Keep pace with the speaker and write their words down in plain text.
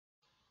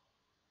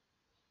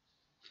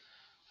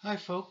Hi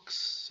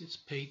folks, it's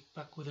Pete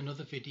back with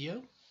another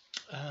video.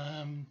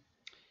 Um,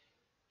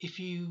 if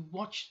you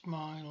watched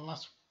my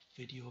last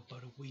video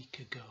about a week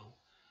ago,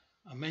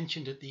 I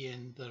mentioned at the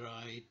end that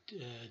I'd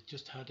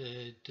just had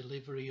a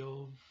delivery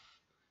of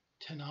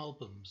 10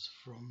 albums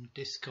from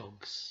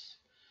Discogs.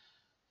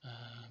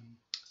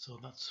 So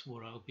that's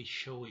what I'll be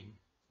showing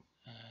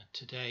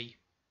today.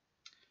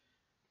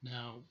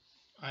 Now,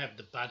 I have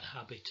the bad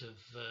habit of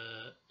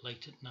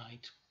late at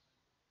night,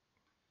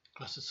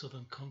 glass of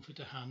Southern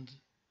Comforter hand,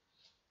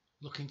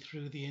 looking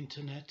through the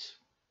internet,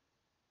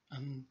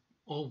 and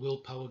all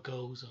willpower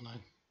goes and I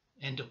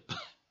end up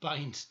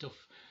buying stuff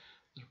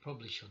that I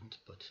probably shouldn't,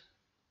 but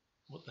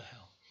what the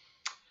hell.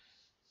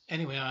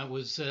 Anyway, I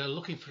was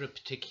looking for a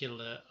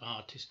particular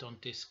artist on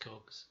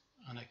Discogs,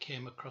 and I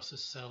came across a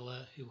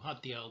seller who had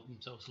the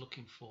albums I was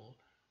looking for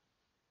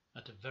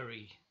at a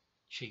very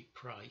cheap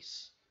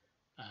price,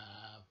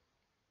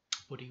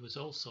 but he was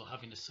also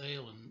having a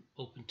sale and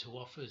open to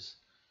offers.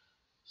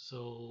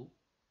 So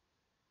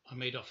I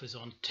made offers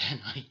on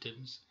 10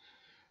 items,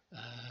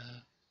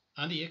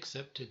 and he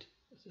accepted,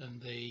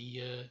 and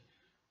I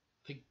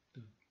think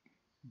the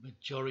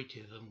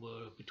majority of them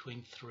were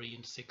between £3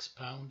 and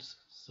 £6,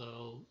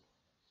 so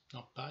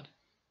not bad.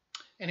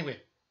 Anyway,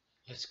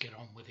 let's get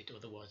on with it,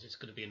 otherwise it's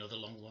going to be another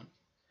long one.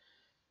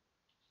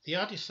 The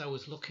artist I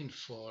was looking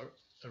for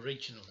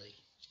originally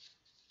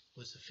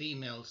was a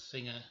female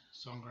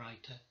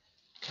singer-songwriter,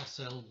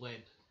 Cassell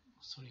Webb.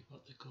 Sorry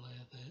about the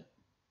glare there.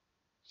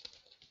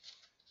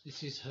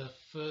 This is her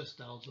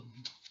first album,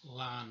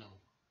 Lano,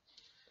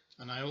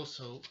 and I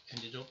also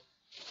ended up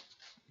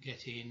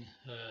getting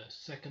her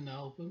second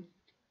album,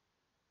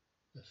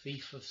 The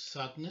Thief of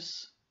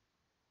Sadness,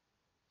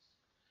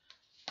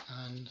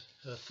 and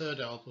her third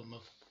album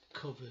of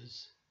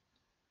covers,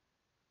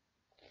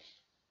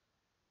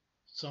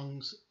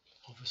 Songs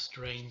of a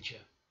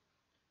Stranger.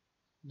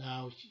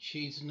 Now,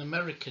 she's an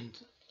American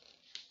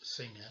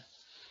singer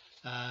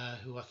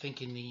who I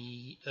think in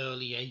the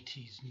early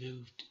 80s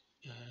moved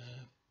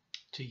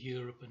to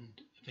Europe and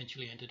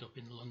eventually ended up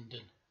in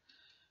London.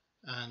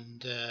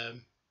 And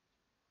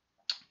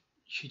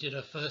she did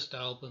her first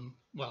album,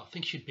 well, I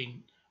think she'd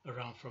been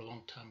around for a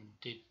long time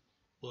and did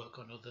work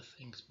on other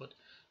things, but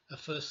her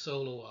first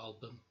solo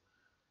album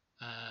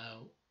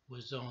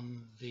was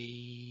on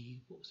the,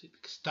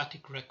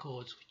 Static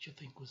Records, which I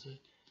think was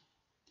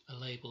a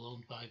label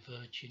owned by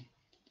Virgin,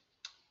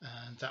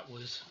 and that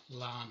was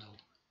Lano,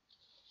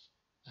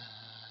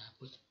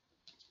 but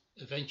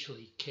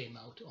eventually came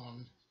out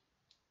on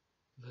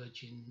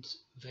Virgin's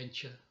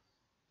Venture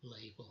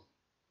label.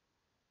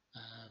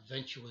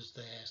 Venture was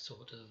their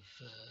sort of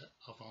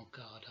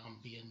avant-garde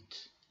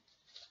ambient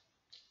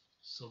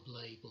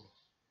sub-label,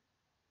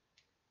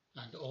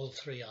 and all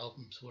three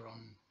albums were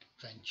on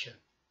Venture.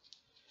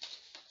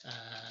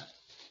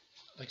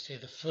 Like I say,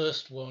 the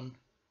first one,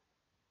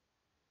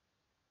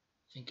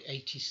 I think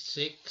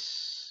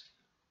 86,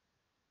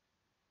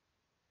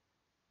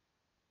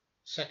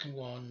 second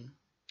one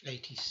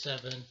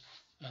 87,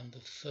 and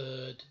the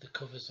third, the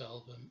covers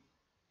album,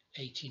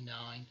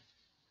 89.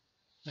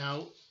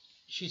 Now,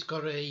 she's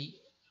got a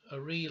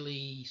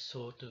really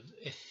sort of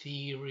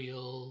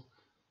ethereal,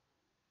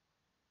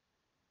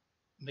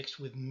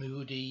 mixed with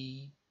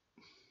moody,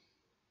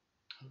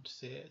 how to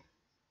say it,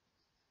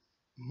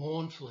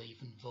 mournful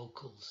even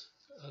vocals.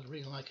 I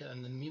really like it,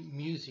 and the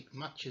music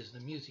matches. The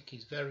music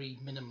is very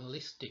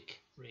minimalistic,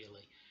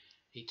 really.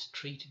 It's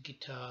treated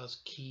guitars,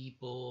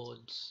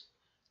 keyboards,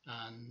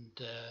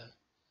 and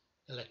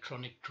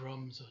electronic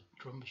drums or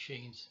drum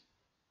machines.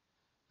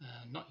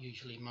 Not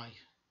usually my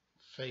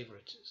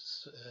favourite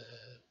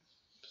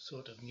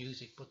sort of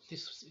music, but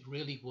this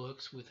really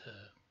works with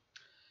her.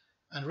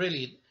 And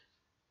really,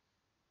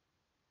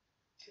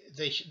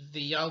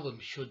 the album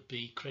should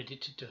be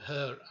credited to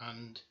her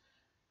and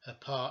her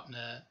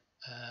partner,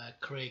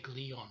 Craig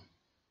Leon.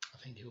 I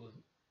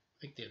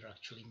think they're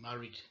actually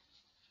married,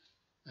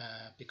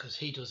 because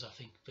he does, I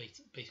think,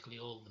 basically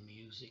all the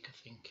music, I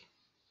think,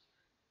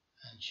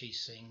 and she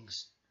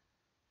sings.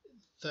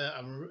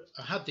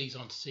 I had these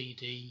on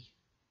CD,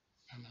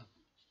 and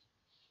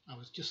I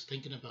was just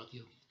thinking about the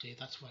other day,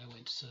 that's why I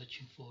went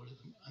searching for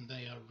them, and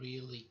they are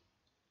really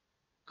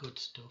good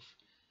stuff.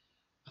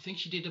 I think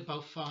she did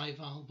about 5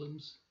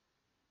 albums.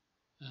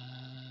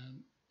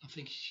 I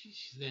think she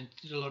then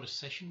did a lot of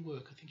session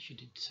work. I think she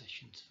did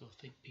sessions for, I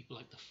think, people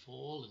like The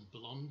Fall and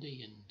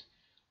Blondie and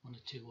one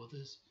or two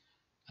others.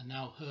 And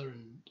now her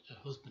and her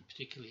husband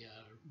particularly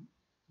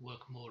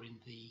work more in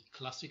the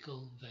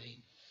classical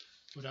vein.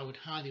 But I would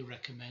highly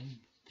recommend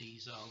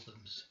these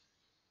albums.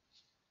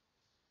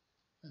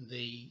 And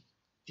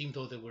even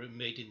though they were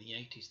made in the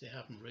 80s, they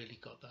haven't really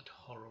got that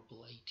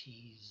horrible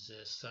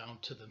 80s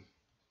sound to them.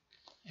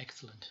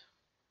 Excellent.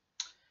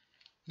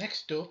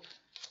 Next up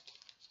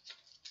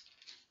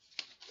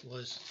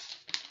was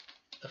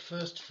a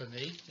first for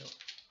me,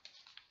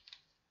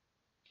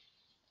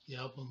 the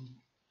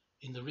album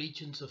In the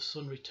Regions of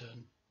Sun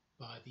Return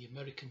by the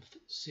American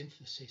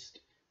synthesist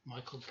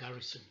Michael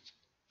Garrison.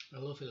 I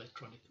love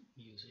electronic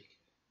music,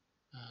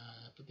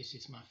 but this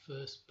is my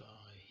first by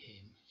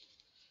him.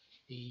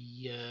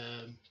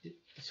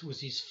 This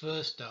was his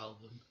first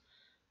album,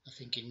 I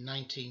think, in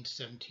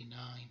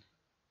 1979.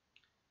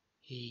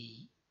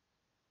 He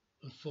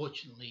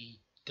unfortunately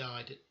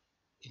died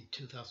in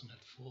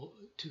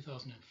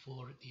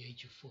 2004 at the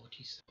age of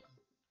 47.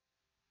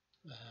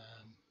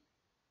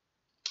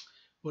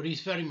 But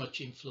he's very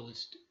much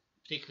influenced,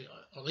 particularly,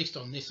 at least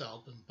on this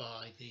album,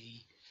 by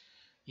the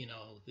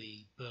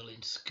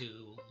Berlin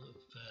School of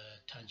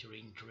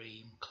Tangerine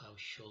Dream, Klaus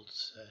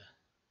Schulze,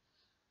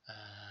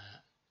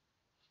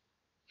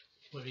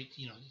 where it's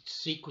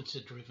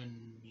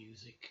sequencer-driven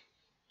music.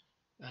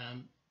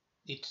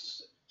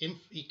 It's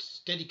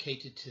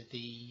dedicated to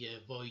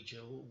the Voyager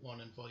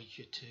 1 and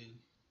Voyager 2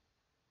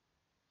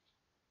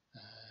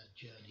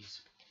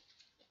 journeys.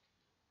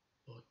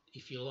 But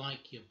if you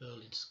like your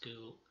Berlin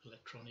School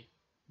electronic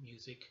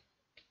music,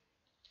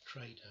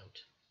 try it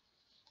out.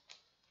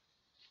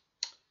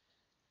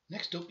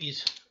 Next up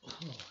is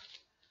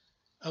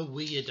a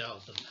weird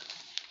album.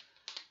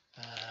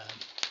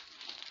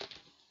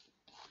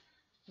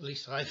 At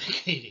least I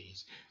think it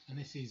is. And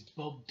this is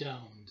Bob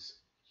Downs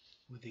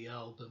with the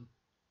album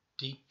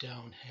Deep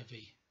Down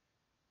Heavy.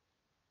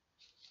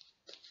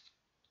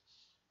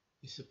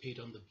 This appeared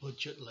on the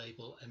budget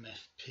label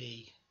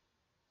MFP.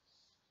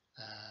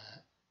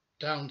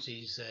 Downs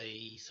is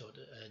a sort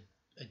of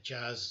a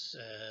jazz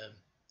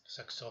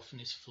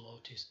saxophonist,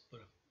 flautist,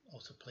 but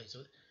also plays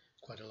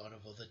quite a lot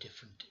of other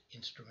different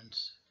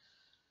instruments.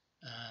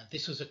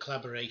 This was a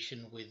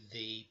collaboration with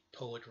the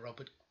poet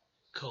Robert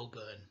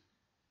Coburn,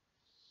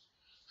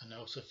 and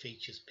also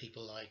features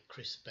people like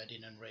Chris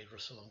Bedin and Ray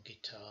Russell on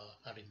guitar,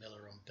 Harry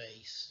Miller on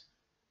bass.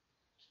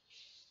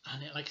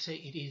 And like I say,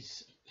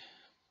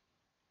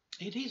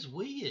 it is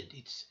weird.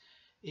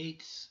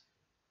 It's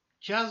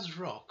jazz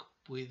rock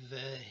with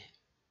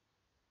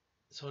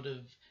sort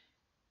of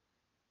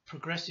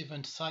progressive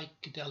and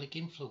psychedelic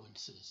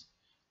influences.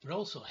 There are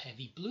also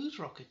heavy blues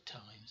rock at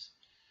times.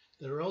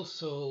 There are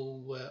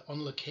also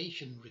on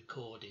location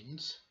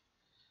recordings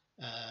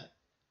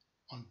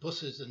on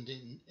buses and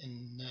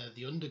in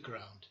the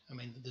underground. I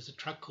mean, there's a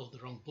track called The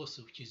Wrong Bus,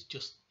 which is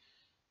just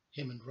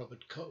him and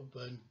Robert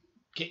Coburn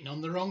getting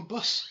on the wrong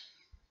bus.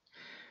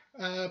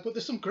 But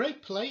there's some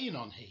great playing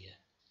on here.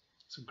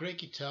 Some great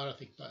guitar, I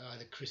think, by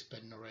either Chris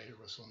Bedin or Ray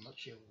Russell, I'm not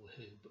sure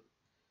who, but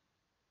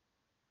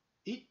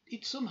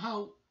it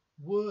somehow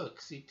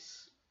works. It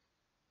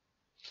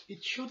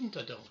shouldn't,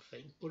 I don't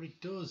think, but it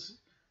does.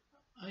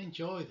 I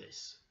enjoy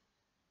this.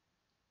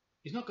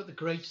 He's not got the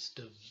greatest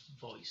of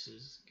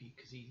voices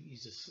because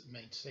he's a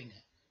main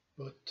singer,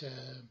 but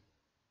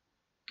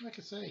like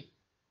I say,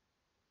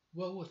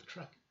 well worth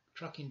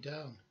tracking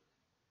down.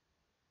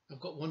 I've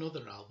got one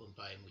other album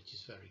by him which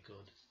is very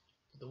good.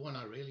 The one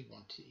I really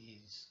want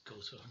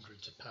goes for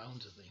hundreds of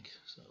pounds, I think.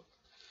 So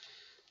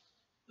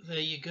there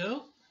you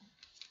go.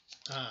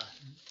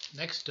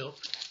 Next up,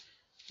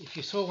 if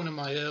you saw one of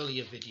my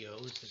earlier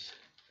videos,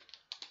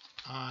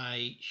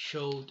 I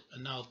showed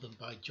an album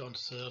by John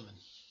Sermon,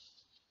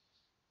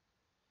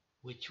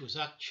 which was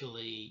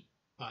actually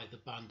by the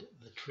band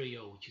The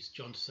Trio, which is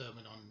John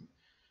Sermon on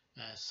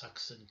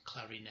sax and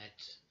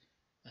clarinet,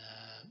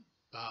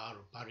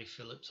 Barry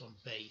Phillips on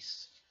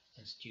bass,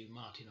 and Stu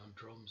Martin on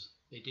drums.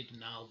 They did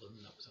an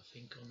album that was, I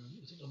think,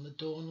 on the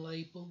Dawn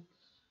label,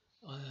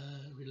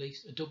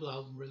 released a double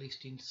album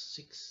released in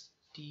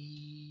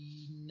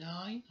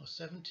 '69 or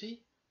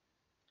 '70.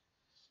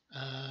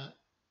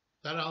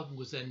 That album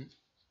was then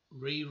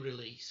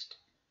re-released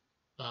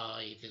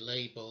by the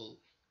label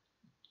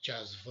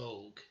Jazz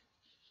Vogue,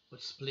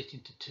 but split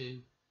into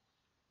two.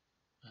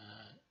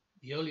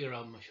 The earlier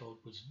album I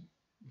showed was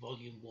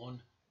Volume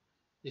 1.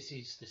 This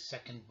is the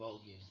second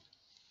volume,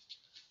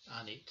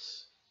 and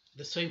it's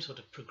the same sort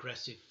of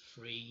progressive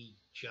free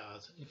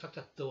jazz. In fact,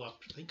 I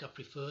think I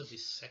prefer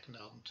this second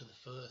album to the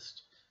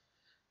first,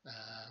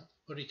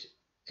 but it's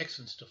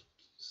excellent stuff.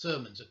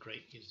 Sermon's a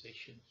great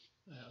musician.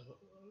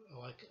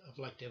 I've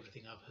liked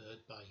everything I've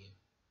heard by him,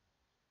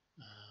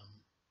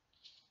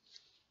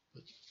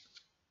 but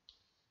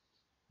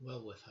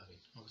well worth having.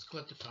 I was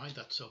glad to find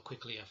that so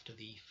quickly after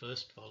the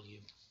first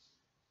volume.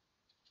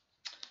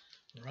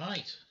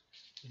 Right,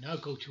 we now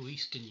go to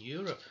Eastern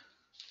Europe,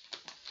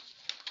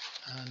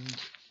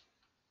 and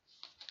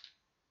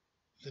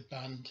the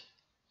band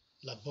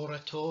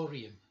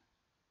Laboratorium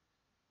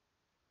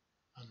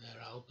and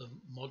their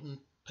album Modern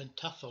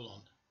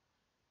Pentathlon.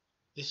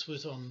 This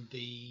was on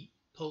the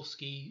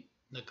Polski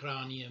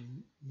Nagrania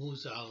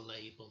Muzeum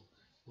label,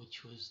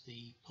 which was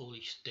the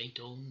Polish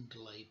state-owned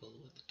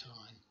label at the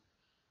time.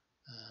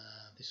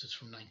 This was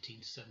from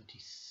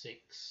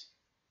 1976,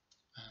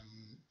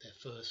 their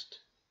first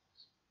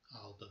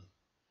album.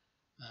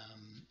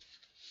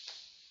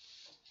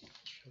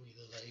 Show you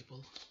the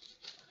label.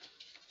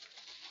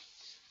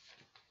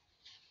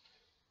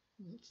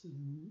 That's the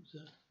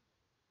Muza,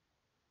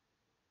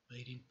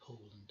 made in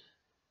Poland.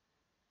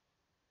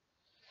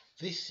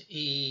 This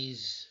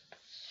is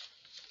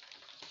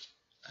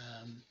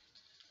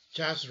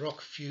jazz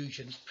rock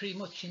fusion, pretty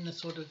much in the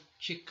sort of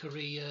Chick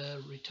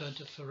Corea, Return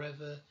to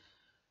Forever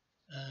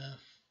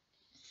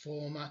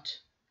format,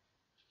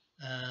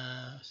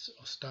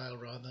 or style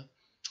rather.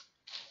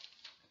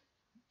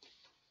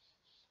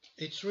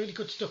 It's really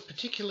good stuff,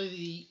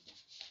 particularly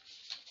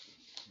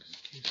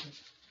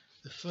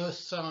the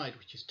first side,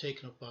 which is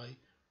taken up by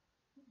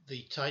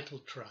the title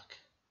track,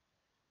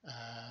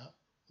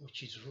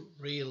 which is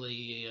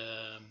really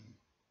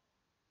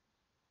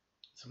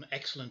some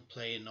excellent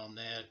playing on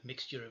there,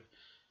 mixture of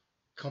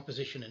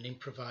composition and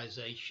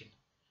improvisation,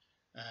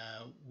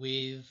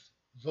 with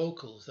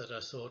vocals that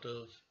are sort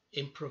of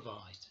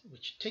improvised,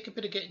 which take a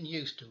bit of getting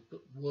used to,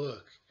 but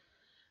work.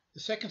 The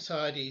second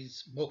side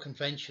is more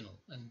conventional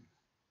and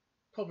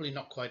probably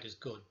not quite as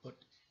good, but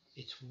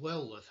it's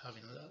well worth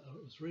having. I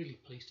was really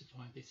pleased to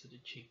find this at a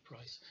cheap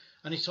price,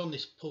 and it's on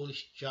this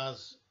Polish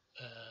jazz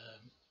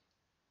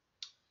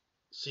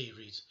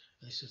series,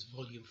 and this is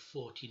volume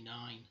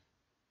 49.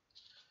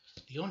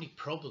 The only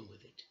problem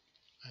with it,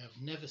 I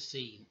have never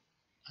seen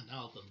an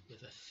album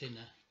with a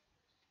thinner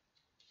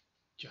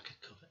jacket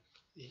cover.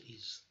 It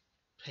is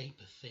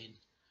paper thin.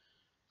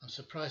 I'm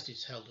surprised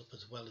it's held up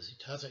as well as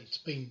it has. It's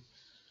been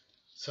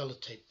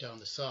sellotaped down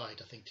the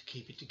side, I think, to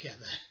keep it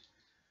together.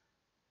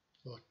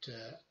 But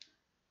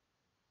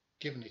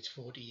given it's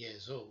 40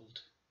 years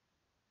old,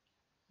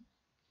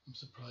 I'm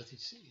surprised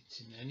it's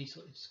in any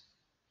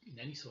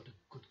sort of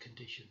good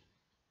condition.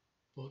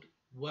 But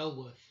well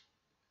worth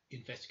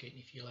investigating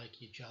if you like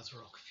your jazz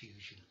rock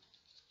fusion.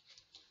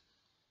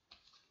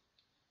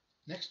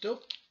 Next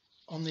up,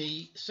 on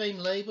the same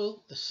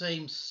label, the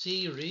same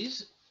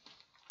series,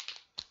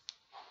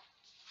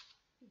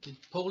 the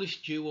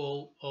Polish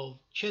duo of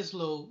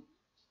Czesław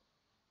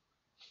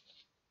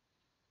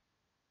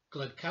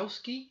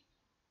Gładkowski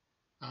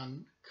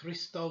and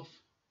Krzysztof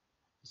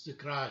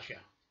Zagraja.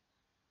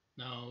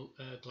 Now,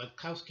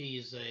 Gładkowski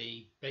is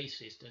a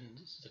bassist and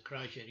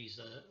Zagraja is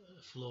a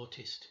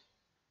flautist.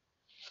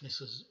 This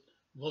was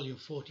volume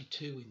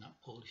 42 in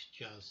that Polish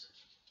jazz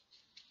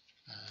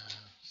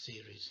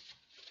series.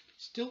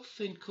 Still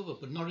thin cover,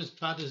 but not as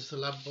bad as the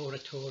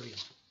Laboratorium.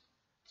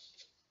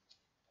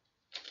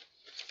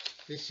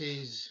 This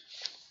is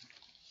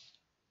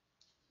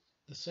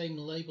the same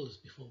label as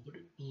before, but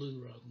it's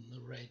blue rather than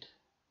the red.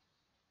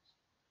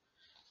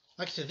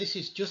 Like I said, this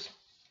is just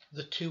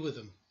the two of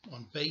them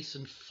on bass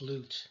and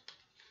flute.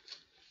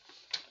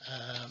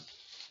 I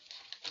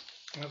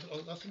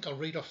think I'll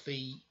read off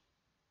the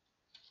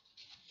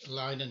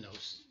liner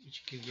notes,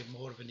 which give you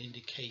more of an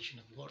indication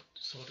of what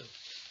sort of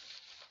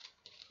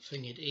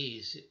thing it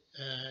is.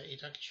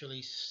 It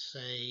actually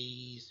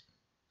says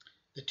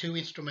the two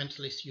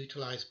instrumentalists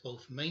utilize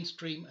both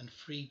mainstream and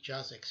free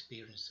jazz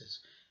experiences.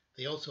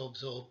 They also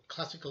absorb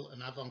classical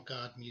and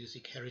avant-garde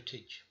music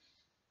heritage.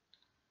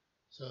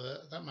 So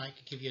that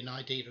might give you an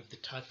idea of the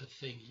type of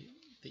thing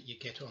that you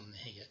get on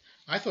here.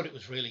 I thought it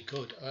was really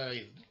good.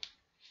 I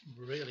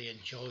really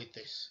enjoyed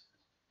this.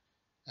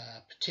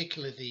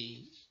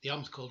 Particularly the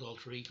album's called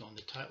Alter Ego, and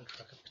the title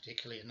track,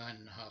 particularly a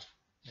 9.5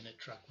 minute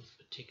track, was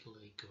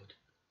particularly good.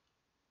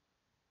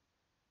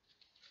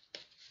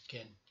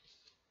 Again,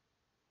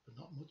 for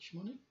not much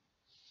money,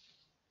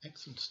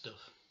 excellent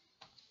stuff.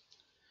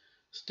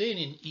 Staying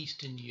in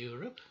Eastern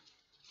Europe,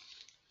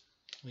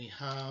 we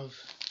have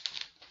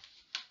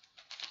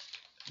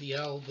the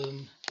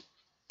album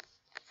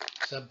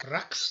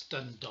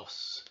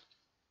Zabrakstandos.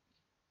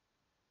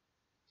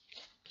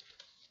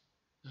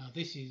 Now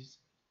this is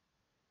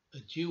a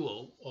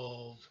duo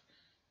of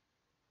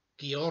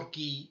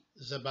Georgi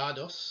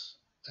Zabados,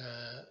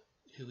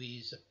 who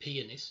is a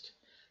pianist,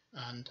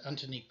 and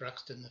Anthony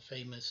Braxton, the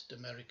famous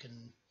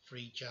American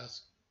free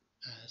jazz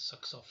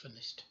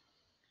saxophonist.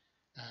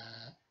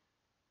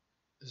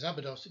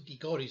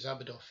 Grigori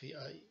Zabadov,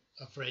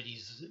 I've read,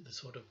 is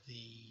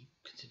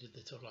considered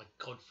the sort of like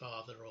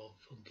godfather of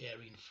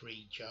Hungarian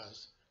free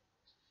jazz.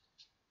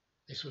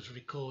 This was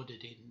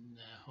recorded in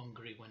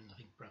Hungary when I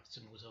think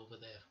Braxton was over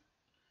there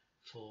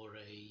for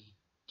a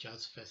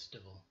jazz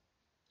festival.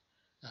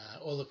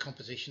 All the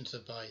compositions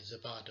are by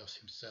Zabados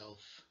himself.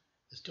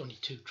 There's only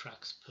 2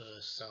 tracks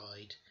per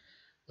side,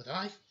 but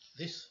I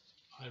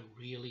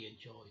really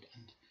enjoyed,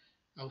 and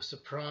I was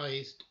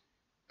surprised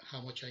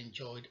how much I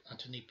enjoyed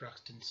Anthony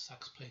Braxton's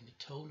sax playing.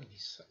 The tone of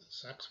his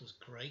sax was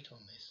great on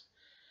this.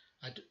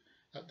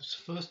 That's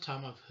the first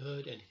time I've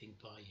heard anything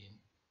by him.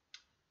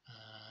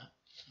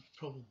 I've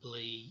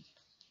probably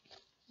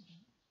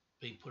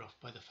been put off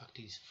by the fact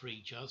he's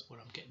free jazz, but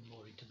I'm getting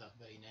more into that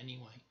vein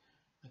anyway.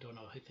 I don't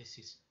know if this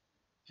is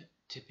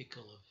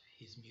typical of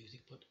his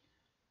music, but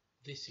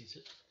this is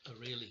a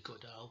really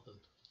good album.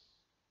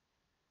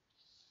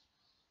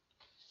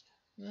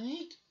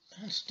 Right,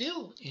 and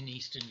still in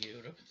Eastern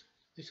Europe,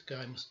 this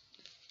guy must,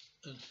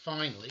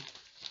 finally,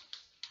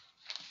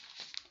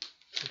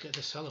 forget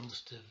the seller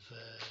must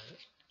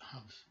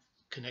have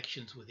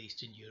connections with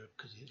Eastern Europe,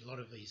 because a lot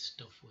of his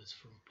stuff was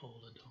from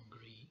Poland,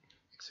 Hungary,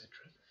 etc.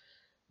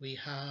 We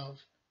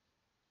have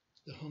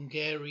the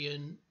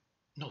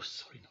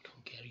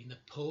the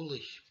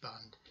Polish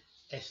band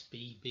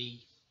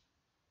SBB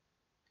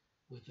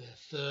with their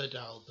third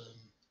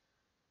album,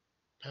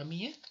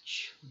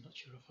 Pamięć. I'm not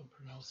sure if I'm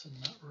pronouncing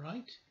that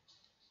right.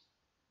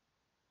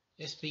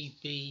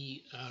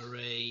 SBB are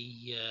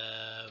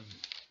a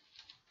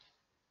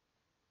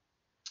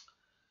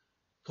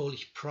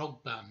Polish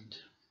prog band.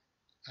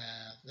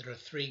 They're a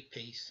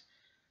three-piece.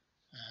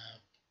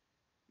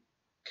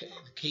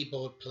 The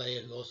keyboard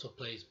player who also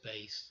plays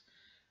bass,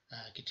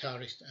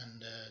 guitarist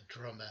and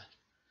drummer.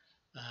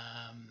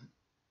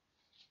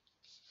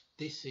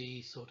 This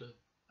is sort of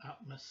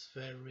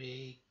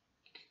atmospheric,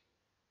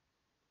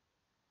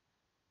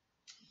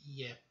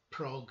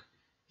 prog,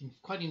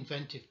 quite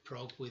inventive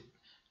prog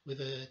with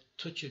a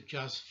touch of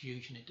jazz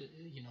fusion.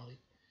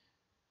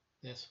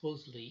 They're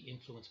supposedly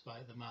influenced by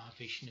the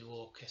Mahavishnu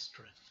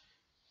Orchestra.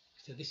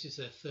 So this is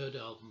their third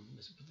album,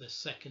 their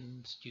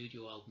second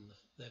studio album.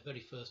 Their very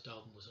first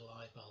album was a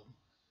live album.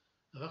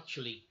 I've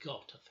actually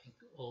got, I think,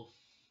 of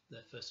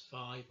their first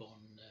 5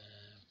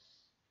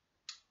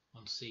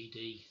 on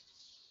CD.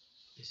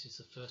 This is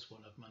the first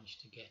one I've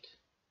managed to get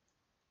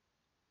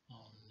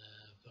on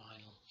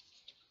vinyl.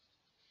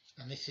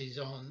 And this is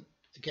on,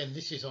 again,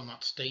 this is on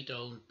that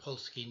state-owned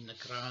Polskie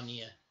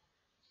Nagrania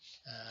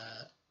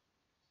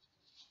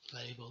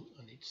label,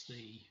 and it's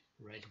the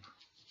red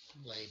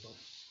label.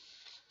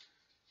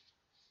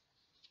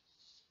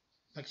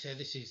 Like I say,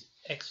 this is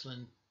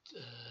excellent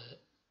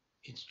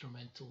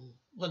instrumental.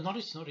 Well,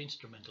 it's not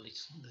instrumental.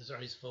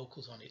 There's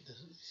vocals on it.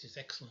 This is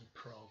excellent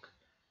prog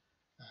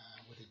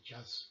with a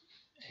jazz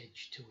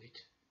edge to it.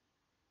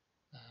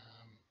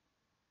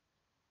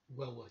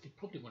 Well worth it.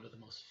 Probably one of the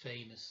most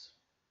famous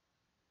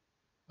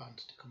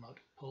bands to come out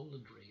of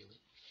Poland, really.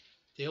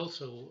 They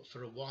also,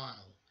 for a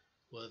while,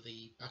 were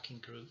the backing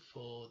group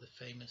for the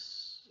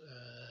famous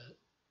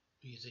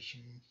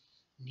musician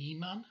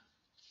Niemann.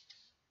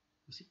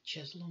 Was it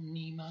Czesław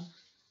Niemann?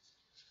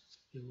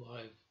 Who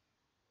I've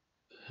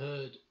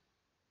heard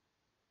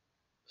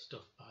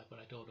stuff by, but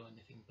I don't know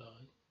anything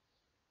by.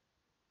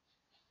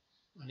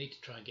 I need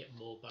to try and get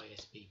more by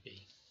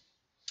SBB.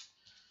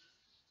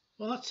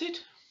 Well, that's it.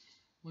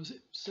 Was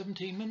it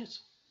 17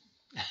 minutes?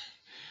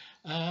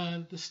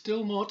 There's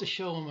still more to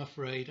show, I'm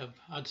afraid. I've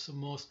had some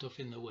more stuff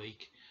in the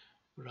week,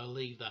 but I'll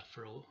leave that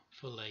for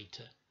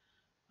later.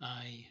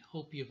 I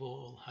hope you've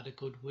all had a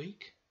good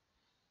week,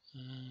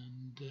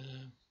 and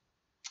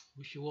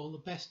wish you all the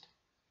best.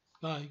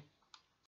 Bye.